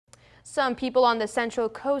Some people on the Central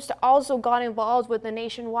Coast also got involved with the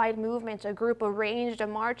nationwide movement. A group arranged a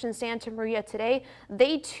march in Santa Maria today.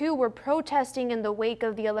 They too were protesting in the wake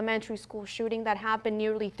of the elementary school shooting that happened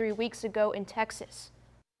nearly 3 weeks ago in Texas.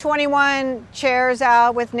 21 chairs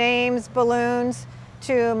out with names, balloons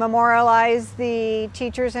to memorialize the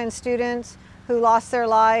teachers and students who lost their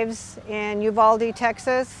lives in Uvalde,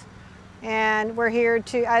 Texas. And we're here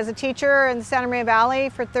as a teacher in the Santa Maria Valley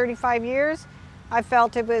for 35 years. I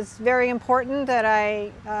felt it was very important that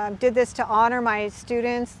I did this to honor my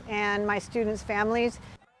students and my students' families.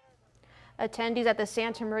 Attendees at the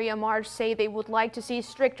Santa Maria March say they would like to see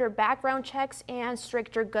stricter background checks and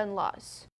stricter gun laws.